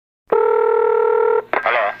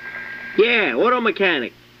Yeah, auto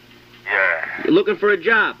mechanic. Yeah. You looking for a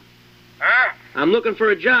job? Huh? I'm looking for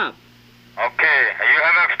a job. Okay. You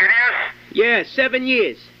have experience? Yeah, 7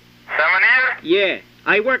 years. 7 years? Yeah,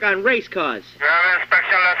 I work on race cars. You have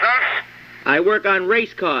inspection license? I work on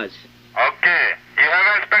race cars. Okay. You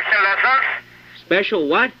have inspection license? Special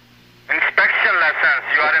what? Inspection license.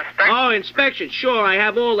 You are inspection? Oh, inspection. Sure, I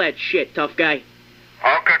have all that shit, tough guy.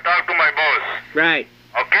 Okay, talk to my boss. Right.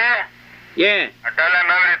 Okay? Yeah. I tell him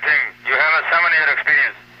everything. You have a 7-year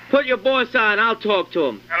experience. Put your boss on. I'll talk to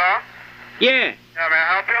him. Hello? Yeah. Yeah, may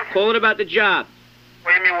I help you? Calling about the job.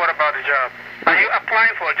 What do you mean, what about the job? Are you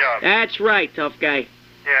applying for a job? That's right, tough guy.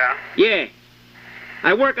 Yeah. Yeah.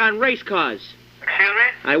 I work on race cars. Excuse me?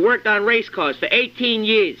 I worked on race cars for 18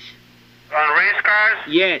 years. On race cars?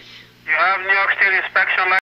 Yes. You have New York State inspection license?